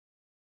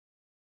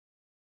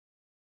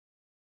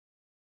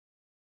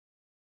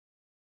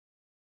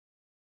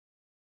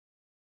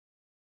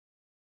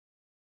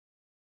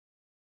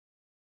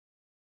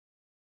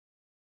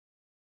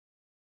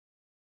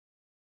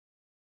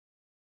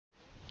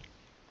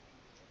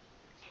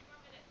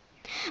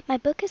My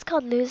book is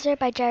called Loser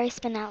by Jerry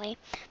Spinelli.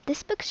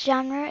 This book's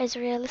genre is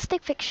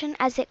realistic fiction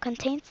as it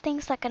contains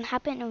things that can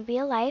happen in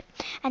real life,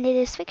 and it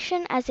is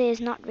fiction as it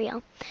is not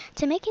real.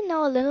 To make you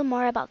know a little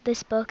more about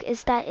this book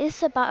is that it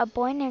is about a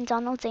boy named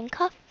Donald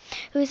Zinkoff,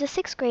 who is a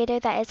sixth grader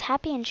that is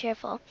happy and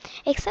cheerful,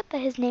 except that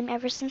his name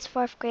ever since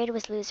fourth grade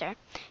was Loser.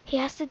 He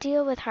has to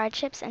deal with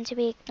hardships and to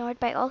be ignored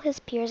by all his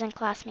peers and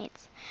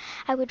classmates.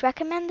 I would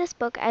recommend this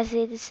book as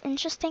it is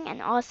interesting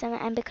and awesome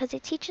and because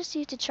it teaches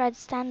you to try to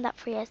stand up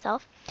for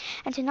yourself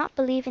and to not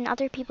believe in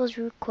other people's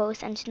rude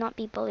quotes and to not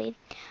be bullied.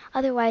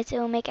 Otherwise, it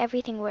will make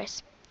everything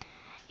worse.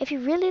 If you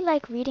really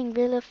like reading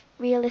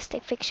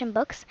realistic fiction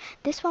books,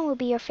 this one will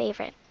be your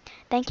favorite.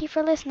 Thank you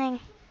for listening.